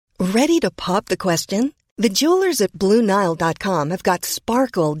Ready to pop the question? The jewelers at BlueNile.com have got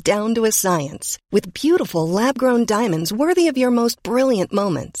sparkle down to a science with beautiful lab-grown diamonds worthy of your most brilliant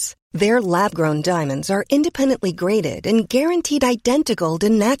moments. Their lab-grown diamonds are independently graded and guaranteed identical to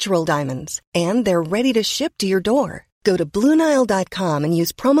natural diamonds, and they're ready to ship to your door. Go to BlueNile.com and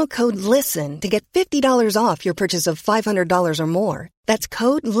use promo code LISTEN to get $50 off your purchase of $500 or more. That's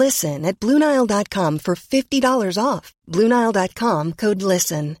code LISTEN at BlueNile.com for $50 off. BlueNile.com, code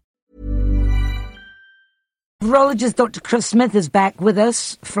LISTEN. Virologist Dr. Chris Smith is back with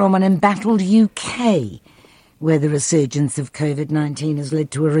us from an embattled UK, where the resurgence of COVID-19 has led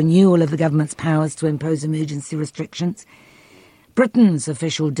to a renewal of the government's powers to impose emergency restrictions. Britain's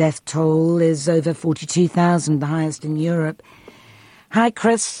official death toll is over 42,000, the highest in Europe. Hi,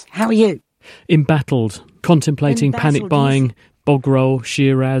 Chris. How are you? Embattled. Contemplating panic buying, bog roll,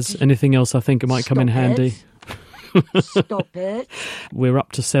 Shiraz, anything else I think it might come in handy. Stop it. We're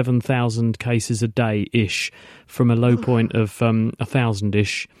up to 7,000 cases a day-ish from a low point of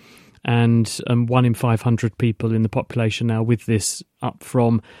 1,000-ish. And 1 in 500 people in the population now with this, up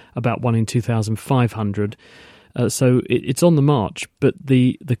from about 1 in 2,500. So it's on the march, but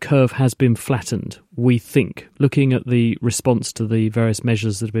the curve has been flattened, we think. Looking at the response to the various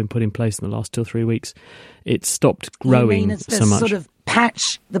measures that have been put in place in the last 2 or 3 weeks, it's stopped growing so much. Sort of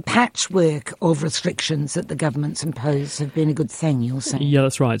the patchwork of restrictions that the government's imposed have been a good thing, you're saying? Yeah,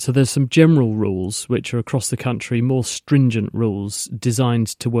 that's right. So there's some general rules which are across the country, more stringent rules designed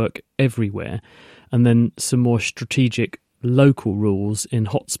to work everywhere, and then some more strategic local rules in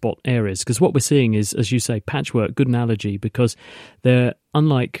hotspot areas. Because what we're seeing is, as you say, patchwork, good analogy, because they're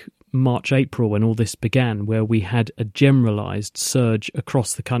unlike March, April, when all this began, where we had a generalised surge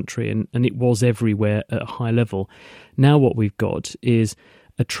across the country and it was everywhere at a high level. Now what we've got is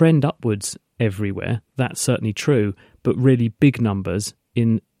a trend upwards everywhere. That's certainly true, but really big numbers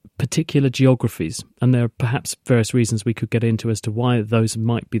in particular geographies. And there are perhaps various reasons we could get into as to why those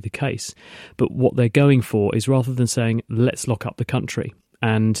might be the case. But what they're going for is, rather than saying, let's lock up the country,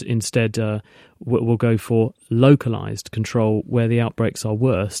 and instead we'll go for localised control where the outbreaks are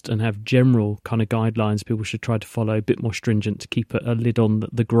worst and have general kind of guidelines people should try to follow, a bit more stringent to keep a lid on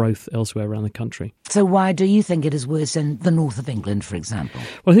the growth elsewhere around the country. So why do you think it is worse in the north of England, for example?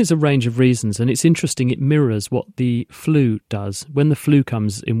 Well, I think it's a range of reasons, and it's interesting. It mirrors what the flu does. When the flu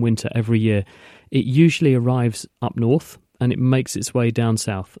comes in winter every year, it usually arrives up north and it makes its way down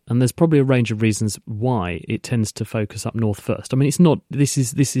south. And there's probably a range of reasons why it tends to focus up north first. I mean, it's not. This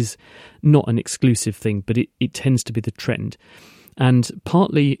is not an exclusive thing, but it tends to be the trend. And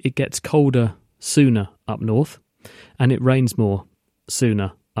partly it gets colder sooner up north, and it rains more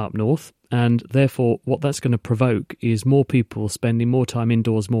sooner up north. And therefore, what that's going to provoke is more people spending more time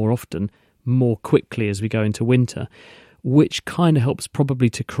indoors more often, more quickly as we go into winter, which kind of helps probably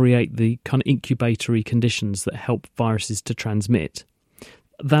to create the kind of incubatory conditions that help viruses to transmit.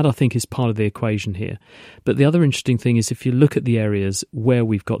 That, I think, is part of the equation here. But the other interesting thing is, if you look at the areas where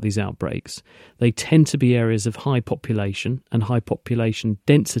we've got these outbreaks, they tend to be areas of high population and high population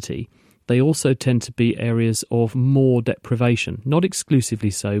density. They also tend to be areas of more deprivation, not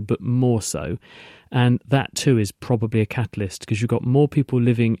exclusively so, but more so. And that too is probably a catalyst, because you've got more people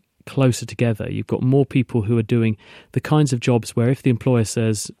living closer together. You've got more people who are doing the kinds of jobs where if the employer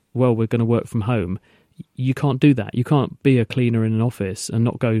says, well, we're going to work from home, you can't do that. You can't be a cleaner in an office and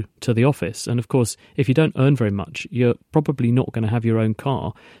not go to the office. And of course, if you don't earn very much, you're probably not going to have your own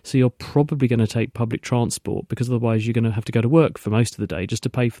car. So you're probably going to take public transport, because otherwise you're going to have to go to work for most of the day just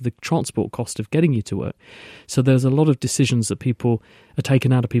to pay for the transport cost of getting you to work. So there's a lot of decisions that people are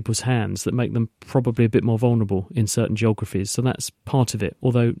taken out of people's hands that make them probably a bit more vulnerable in certain geographies. So that's part of it,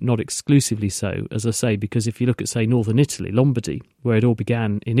 although not exclusively so, as I say, because if you look at, say, northern Italy, Lombardy, where it all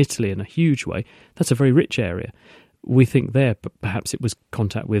began in Italy in a huge way, that's a very rich area. We think there, but perhaps it was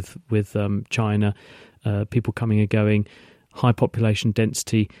contact with China, people coming and going, high population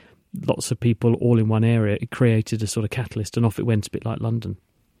density, lots of people all in one area. It created a sort of catalyst, and off it went, a bit like London.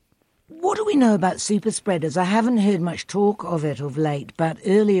 What do we know about super spreaders? I haven't heard much talk of it of late, but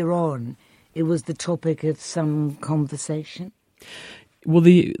earlier on it was the topic of some conversation. Well,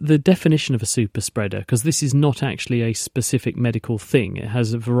 the definition of a super spreader, because this is not actually a specific medical thing, it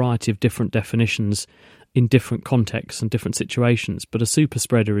has a variety of different definitions in different contexts and different situations, but a super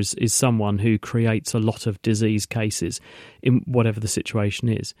spreader is someone who creates a lot of disease cases in whatever the situation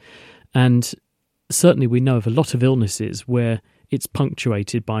is. And certainly we know of a lot of illnesses where it's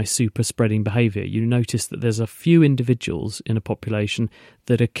punctuated by super spreading behaviour. You notice that there's a few individuals in a population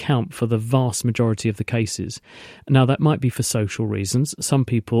that account for the vast majority of the cases. Now, that might be for social reasons. Some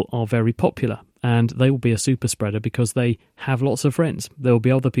people are very popular and they will be a super spreader because they have lots of friends. There will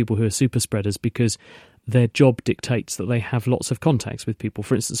be other people who are super spreaders because their job dictates that they have lots of contacts with people.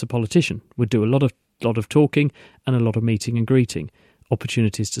 For instance, a politician would do a lot of talking and a lot of meeting and greeting.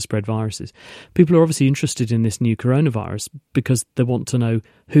 Opportunities to spread viruses. People are obviously interested in this new coronavirus because they want to know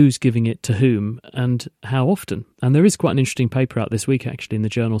who's giving it to whom and how often. And there is quite an interesting paper out this week, actually, in the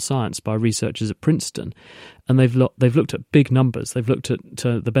journal Science by researchers at Princeton, and they've looked at big numbers. They've looked at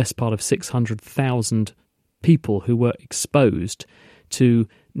the best part of 600,000 people who were exposed to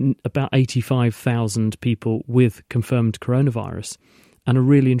about 85,000 people with confirmed coronavirus. And a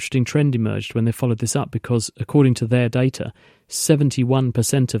really interesting trend emerged when they followed this up because, according to their data,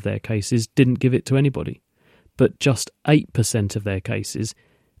 71% of their cases didn't give it to anybody. But just 8% of their cases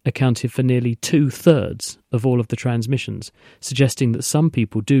accounted for nearly 2/3 of all of the transmissions, suggesting that some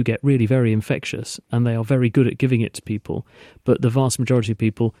people do get really very infectious and they are very good at giving it to people, but the vast majority of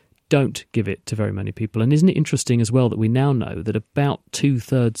people don't give it to very many people. And isn't it interesting as well that we now know that about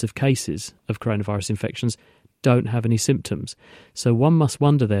 2/3 of cases of coronavirus infections don't have any symptoms? So one must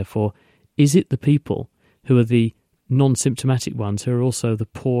wonder, therefore, is it the people who are the non-symptomatic ones who are also the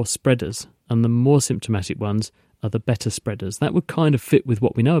poor spreaders, and the more symptomatic ones are the better spreaders? That would kind of fit with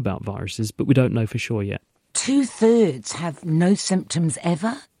what we know about viruses, but we don't know for sure yet. 2/3 have no symptoms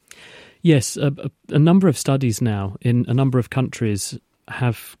ever? Yes, a number of studies now in a number of countries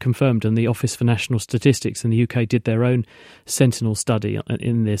have confirmed, and the Office for National Statistics in the UK did their own Sentinel study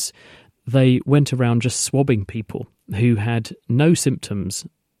in this. They went around just swabbing people who had no symptoms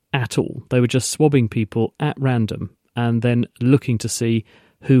at all. They were just swabbing people at random and then looking to see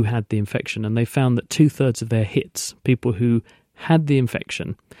who had the infection. And they found that 2/3 of their hits, people who had the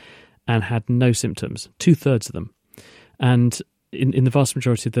infection and had no symptoms, 2/3 of them. And in the vast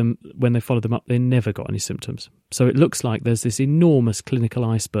majority of them, when they followed them up, they never got any symptoms. So it looks like there's this enormous clinical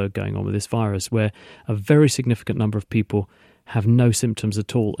iceberg going on with this virus where a very significant number of people have no symptoms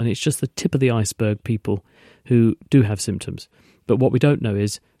at all, and it's just the tip of the iceberg people who do have symptoms. But what we don't know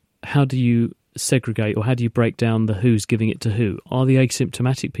is, how do you segregate, or how do you break down the who's giving it to who? Are the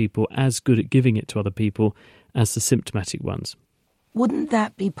asymptomatic people as good at giving it to other people as the symptomatic ones? Wouldn't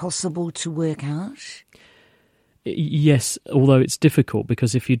that be possible to work out? Yes, although it's difficult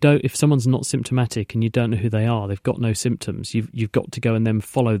because if someone's not symptomatic and you don't know who they are, they've got no symptoms, you've got to go and then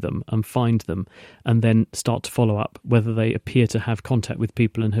follow them and find them and then start to follow up whether they appear to have contact with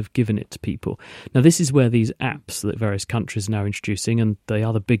people and have given it to people. Now, this is where these apps that various countries are now introducing, and the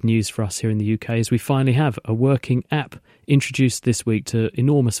other big news for us here in the UK is we finally have a working app introduced this week to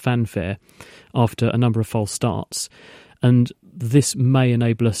enormous fanfare after a number of false starts. And this may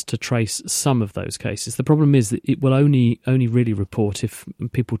enable us to trace some of those cases. The problem is that it will only really report if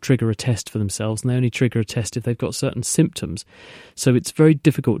people trigger a test for themselves, and they only trigger a test if they've got certain symptoms. So it's very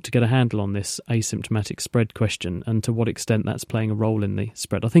difficult to get a handle on this asymptomatic spread question and to what extent that's playing a role in the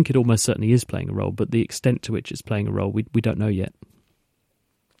spread. I think it almost certainly is playing a role, but the extent to which it's playing a role, we don't know yet.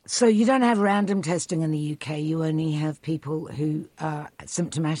 So you don't have random testing in the UK, you only have people who are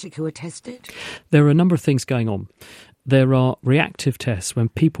symptomatic who are tested? There are a number of things going on. There are reactive tests when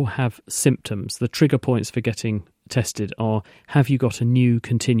people have symptoms. The trigger points for getting tested are, have you got a new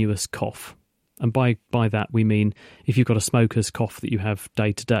continuous cough? And by that we mean if you've got a smoker's cough that you have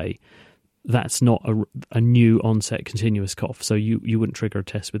day to day, that's not a new onset continuous cough, so you wouldn't trigger a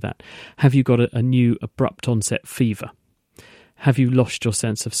test with that. Have you got a new abrupt onset fever? Have you lost your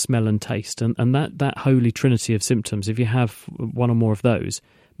sense of smell and taste? And that holy trinity of symptoms, if you have one or more of those,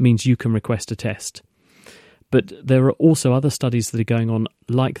 means you can request a test. But there are also other studies that are going on,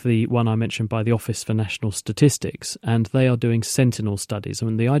 like the one I mentioned by the Office for National Statistics, and they are doing sentinel studies. I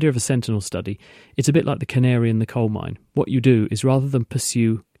mean, the idea of a sentinel study, it's a bit like the canary in the coal mine. What you do is, rather than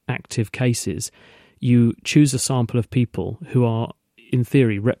pursue active cases, you choose a sample of people who are, in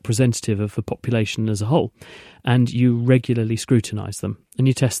theory, representative of the population as a whole, and you regularly scrutinise them and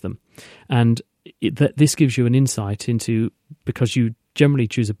you test them. And this gives you an insight into, because you generally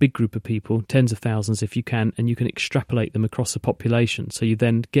choose a big group of people, tens of thousands if you can, and you can extrapolate them across a population. So you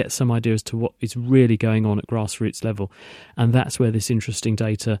then get some idea as to what is really going on at grassroots level. And that's where this interesting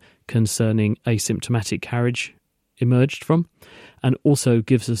data concerning asymptomatic carriage emerged from. and also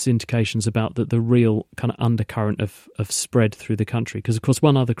gives us indications about the real kind of undercurrent of spread through the country. Because, of course,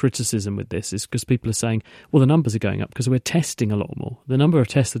 one other criticism with this is because people are saying, well, the numbers are going up because we're testing a lot more. The number of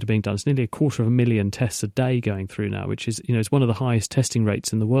tests that are being done is nearly 250,000 tests a day going through now, which is, it's one of the highest testing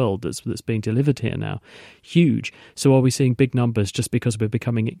rates in the world that's being delivered here now. Huge. So are we seeing big numbers just because we're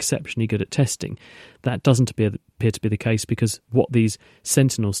becoming exceptionally good at testing? That doesn't appear to be the case, because what these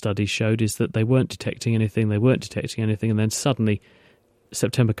Sentinel studies showed is that they weren't detecting anything, and then suddenly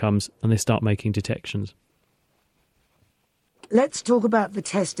September comes and they start making detections. Let's talk about the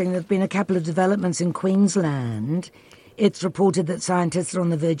testing. There have been a couple of developments in Queensland. It's reported that scientists are on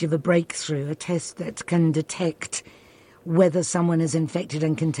the verge of a breakthrough, a test that can detect whether someone is infected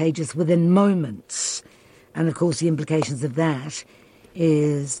and contagious within moments. And, of course, the implications of that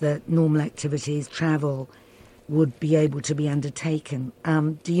is that normal activities, travel, would be able to be undertaken.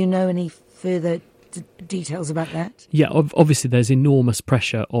 Do you know any further details about that? Yeah, obviously there's enormous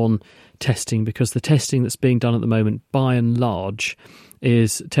pressure on testing, because the testing that's being done at the moment, by and large,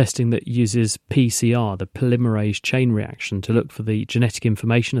 is testing that uses PCR, the polymerase chain reaction, to look for the genetic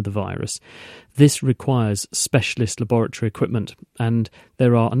information of the virus. This requires specialist laboratory equipment, and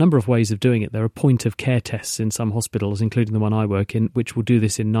there are a number of ways of doing it. There are point-of-care tests in some hospitals, including the one I work in, which will do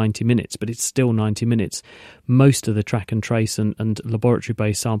this in 90 minutes, but it's still 90 minutes. Most of the track and trace and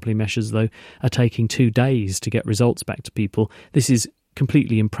laboratory-based sampling measures, though, are taking 2 days to get results back to people. This is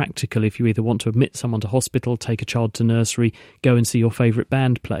completely impractical if you either want to admit someone to hospital, take a child to nursery, go and see your favourite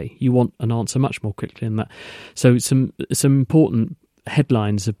band play. You want an answer much more quickly than that. So some important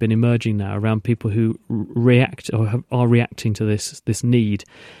headlines have been emerging now around people who react or are reacting to this need.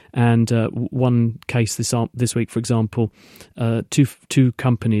 And one case this week, for example, two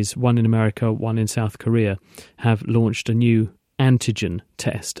companies, one in America, one in South Korea, have launched a new antigen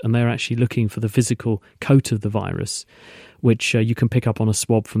test, and they're actually looking for the physical coat of the virus, which you can pick up on a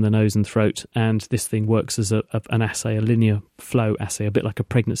swab from the nose and throat, and this thing works as an assay, a linear flow assay, a bit like a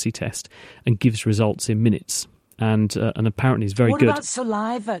pregnancy test, and gives results in minutes. And apparently is very good. What about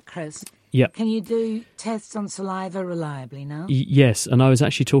saliva, Chris? Yeah. Can you do tests on saliva reliably now? Yes, and I was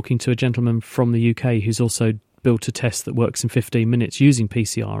actually talking to a gentleman from the UK who's also built a test that works in 15 minutes using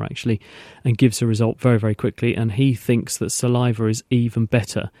PCR, actually, and gives a result very, very quickly. And he thinks that saliva is even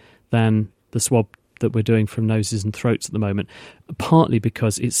better than the swab that we're doing from noses and throats at the moment, partly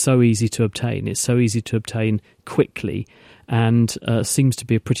because it's so easy to obtain. It's so easy to obtain quickly, and seems to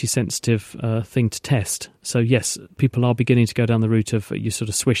be a pretty sensitive thing to test. So yes, people are beginning to go down the route of you sort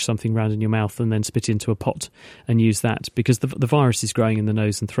of swish something around in your mouth and then spit into a pot and use that, because the virus is growing in the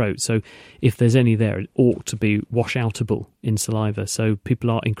nose and throat. So if there's any there, it ought to be wash-outable in saliva. So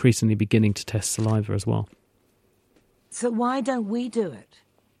people are increasingly beginning to test saliva as well. So why don't we do it?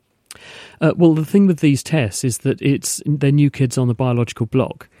 Well, the thing with these tests is that they're new kids on the biological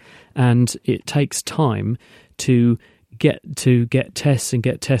block, and it takes time to get tests and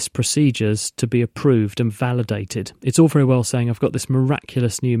get test procedures to be approved and validated. It's all very well saying, I've got this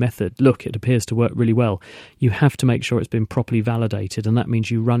miraculous new method. Look, it appears to work really well. You have to make sure it's been properly validated, and that means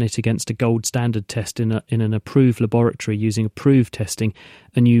you run it against a gold standard test in an approved laboratory using approved testing,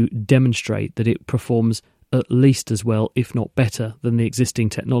 and you demonstrate that it performs at least as well, if not better, than the existing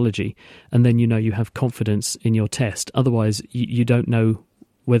technology. And then you have confidence in your test. Otherwise, you don't know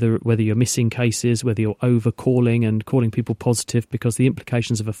whether you're missing cases, whether you're over-calling and calling people positive, because the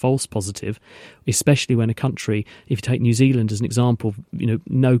implications of a false positive, especially when a country, if you take New Zealand as an example,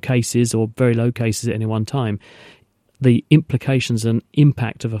 no cases or very low cases at any one time, the implications and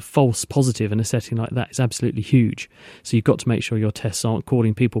impact of a false positive in a setting like that is absolutely huge. So you've got to make sure your tests aren't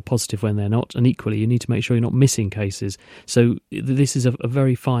calling people positive when they're not, and equally you need to make sure you're not missing cases. So this is a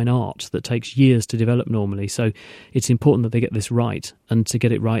very fine art that takes years to develop normally. So it's important that they get this right, and to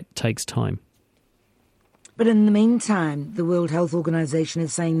get it right takes time. But in the meantime, the World Health Organization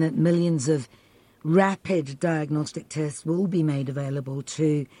is saying that millions of rapid diagnostic tests will be made available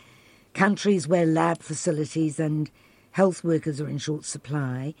to countries where lab facilities and health workers are in short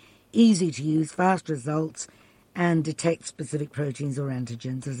supply, easy to use, fast results, and detect specific proteins or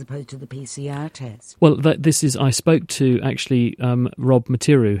antigens as opposed to the PCR test. Well, I spoke to actually Rob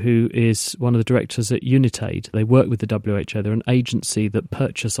Matiru, who is one of the directors at Unitaid. They work with the WHO. They're an agency that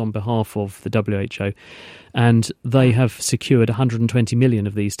purchase on behalf of the WHO, and they have secured 120 million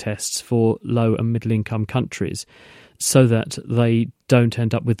of these tests for low and middle income countries, so that they don't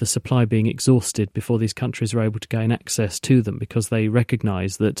end up with the supply being exhausted before these countries are able to gain access to them, because they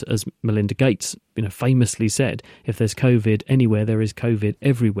recognise that, as Melinda Gates famously said, if there's COVID anywhere, there is COVID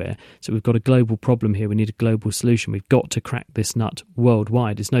everywhere. So we've got a global problem here. We need a global solution. We've got to crack this nut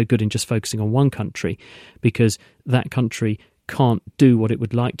worldwide. It's no good in just focusing on one country, because that country can't do what it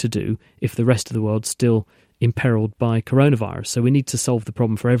would like to do if the rest of the world's still imperiled by coronavirus. So we need to solve the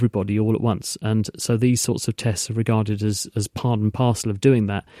problem for everybody all at once. And so these sorts of tests are regarded as part and parcel of doing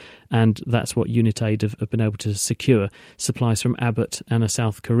that. And that's what Unitaid have been able to secure supplies from Abbott and a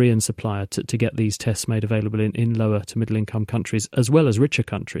South Korean supplier to get these tests made available in lower to middle income countries as well as richer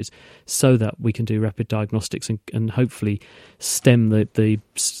countries, so that we can do rapid diagnostics and hopefully stem the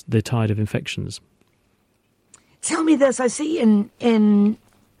tide of infections. Tell me this. I see in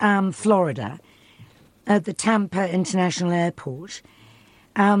Florida, at the Tampa International Airport,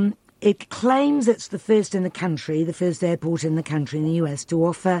 it claims it's the first airport in the country in the US to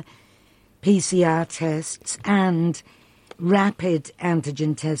offer PCR tests and rapid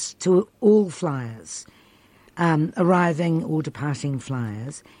antigen tests to all flyers, arriving or departing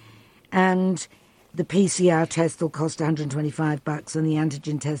flyers. And the PCR test will cost $125 and the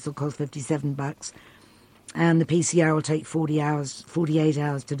antigen test will cost $57. And the PCR will take 48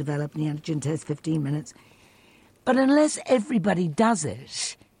 hours to develop, and the antigen test 15 minutes. But unless everybody does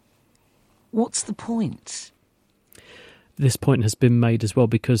it, what's the point? This point has been made as well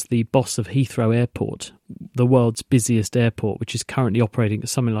because the boss of Heathrow Airport, the world's busiest airport, which is currently operating at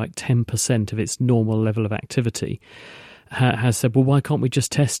something like 10% of its normal level of activity, has said, well, why can't we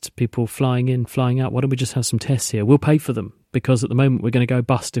just test people flying in, flying out? Why don't we just have some tests here? We'll pay for them, because at the moment we're going to go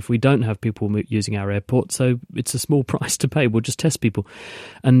bust if we don't have people using our airport, so it's a small price to pay. We'll just test people.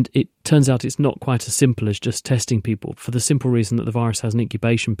 And it turns out it's not quite as simple as just testing people, for the simple reason that the virus has an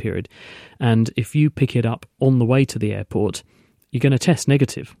incubation period. And if you pick it up on the way to the airport, you're going to test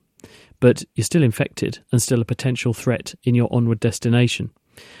negative, but you're still infected and still a potential threat in your onward destination.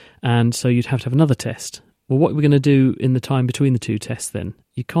 And so you'd have to have another test. Well, what are we going to do in the time between the two tests then?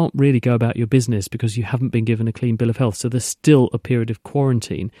 You can't really go about your business because you haven't been given a clean bill of health. So there's still a period of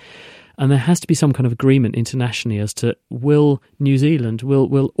quarantine. And there has to be some kind of agreement internationally as to will New Zealand,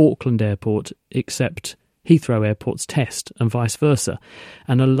 will Auckland Airport accept Heathrow Airport's test and vice versa.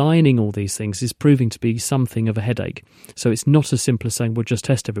 And aligning all these things is proving to be something of a headache. So it's not as simple as saying we'll just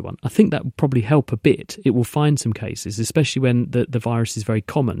test everyone. I think that will probably help a bit. It will find some cases, especially when the virus is very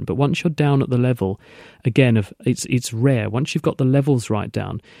common. But once you're down at the level, again, of it's rare. Once you've got the levels right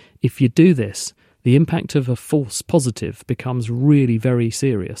down, if you do this, the impact of a false positive becomes really very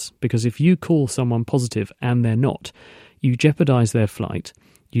serious. Because if you call someone positive and they're not, you jeopardise their flight,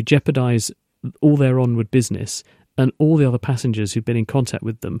 you jeopardise all their onward business, and all the other passengers who've been in contact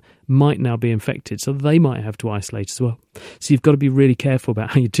with them might now be infected, so they might have to isolate as well. So you've got to be really careful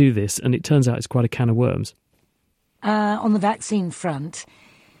about how you do this, and it turns out it's quite a can of worms. On the vaccine front,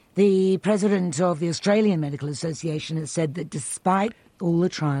 the president of the Australian Medical Association has said that despite all the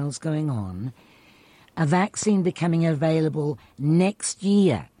trials going on, a vaccine becoming available next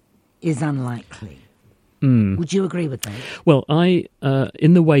year is unlikely. Would you agree with that? Well, I,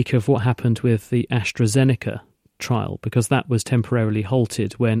 in the wake of what happened with the AstraZeneca trial, because that was temporarily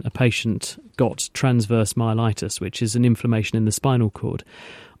halted when a patient got transverse myelitis, which is an inflammation in the spinal cord,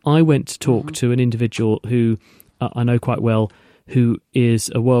 I went to talk to an individual who I know quite well, who is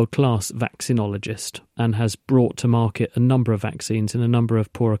a world-class vaccinologist and has brought to market a number of vaccines in a number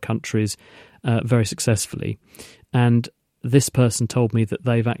of poorer countries very successfully. And this person told me that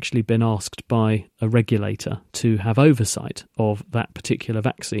they've actually been asked by a regulator to have oversight of that particular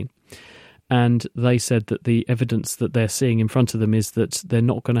vaccine. And they said that the evidence that they're seeing in front of them is that they're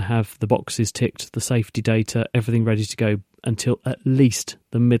not going to have the boxes ticked, the safety data, everything ready to go until at least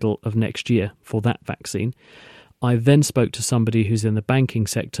the middle of next year for that vaccine. I then spoke to somebody who's in the banking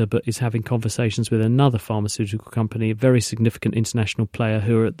sector but is having conversations with another pharmaceutical company, a very significant international player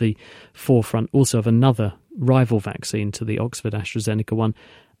who are at the forefront also of another rival vaccine to the Oxford AstraZeneca one.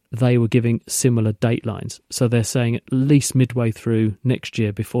 They were giving similar date lines. So they're saying at least midway through next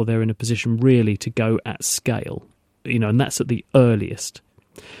year before they're in a position really to go at scale. And that's at the earliest.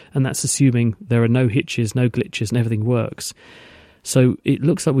 And that's assuming there are no hitches, no glitches, and everything works. So it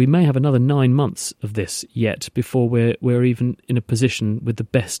looks like we may have another 9 months of this yet before we're even in a position with the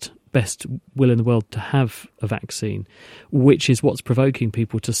best will in the world to have a vaccine, which is what's provoking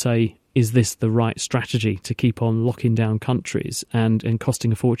people to say, is this the right strategy to keep on locking down countries and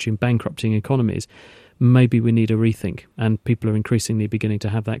costing a fortune, bankrupting economies? Maybe we need a rethink, and people are increasingly beginning to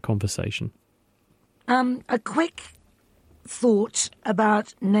have that conversation. A quick thought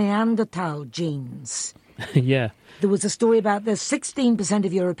about Neanderthal genes. Yeah. There was a story about there's 16%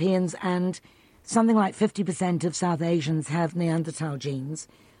 of Europeans and something like 50% of South Asians have Neanderthal genes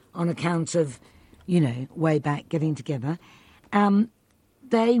on account of, way back getting together.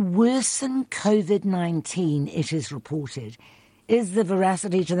 They worsen COVID-19, it is reported, Is there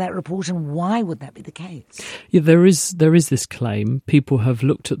veracity to that report, and why would that be the case? Yeah, there is this claim. People have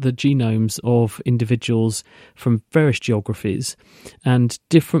looked at the genomes of individuals from various geographies, and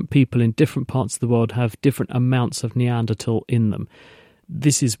different people in different parts of the world have different amounts of Neanderthal in them.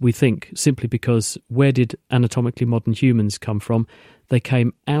 This is, we think, simply because where did anatomically modern humans come from? They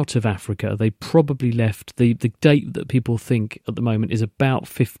came out of Africa. They probably left, the date that people think at the moment is about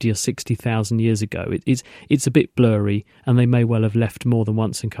 50 or 60,000 years ago. It's a bit blurry, and they may well have left more than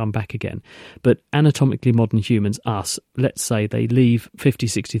once and come back again. But anatomically modern humans, us, let's say they leave 50,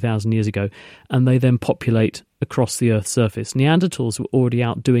 60,000 years ago, and they then populate across the Earth's surface. Neanderthals were already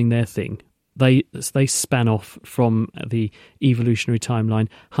out doing their thing. They span off from the evolutionary timeline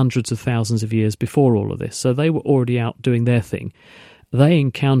hundreds of thousands of years before all of this. So they were already out doing their thing. They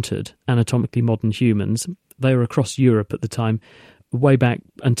encountered anatomically modern humans. They were across Europe at the time, way back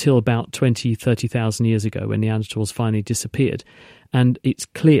until about 20, 30,000 years ago when Neanderthals finally disappeared. And it's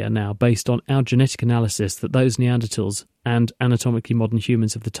clear now, based on our genetic analysis, that those Neanderthals and anatomically modern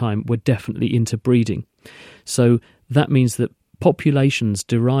humans of the time were definitely interbreeding. So that means that populations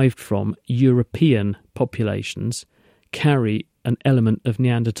derived from European populations carry an element of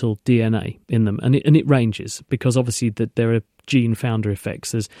Neanderthal DNA in them, and it ranges, because obviously that there are gene founder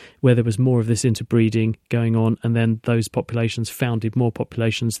effects. There's where there was more of this interbreeding going on, and then those populations founded more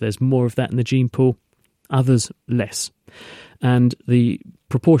populations. There's more of that in the gene pool, others less, and the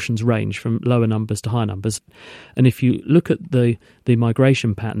proportions range from lower numbers to higher numbers. And if you look at the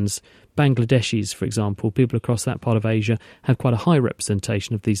migration patterns, Bangladeshis, for example, people across that part of Asia have quite a high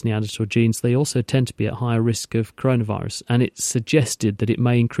representation of these Neanderthal genes. They also tend to be at higher risk of coronavirus, and it's suggested that it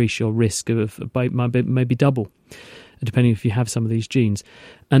may increase your risk of maybe double, depending if you have some of these genes.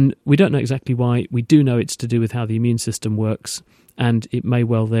 And we don't know exactly why. We do know it's to do with how the immune system works, and it may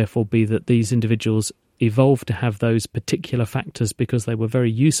well therefore be that these individuals evolved to have those particular factors because they were very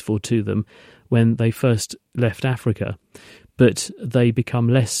useful to them when they first left Africa. But they become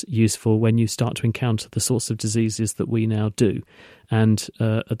less useful when you start to encounter the sorts of diseases that we now do. And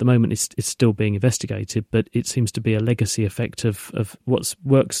at the moment, it's still being investigated, but it seems to be a legacy effect of what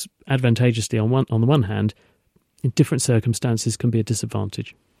works advantageously on the one hand, in different circumstances can be a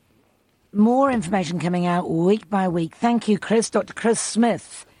disadvantage. More information coming out week by week. Thank you, Chris. Dr. Chris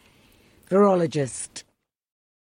Smith, virologist.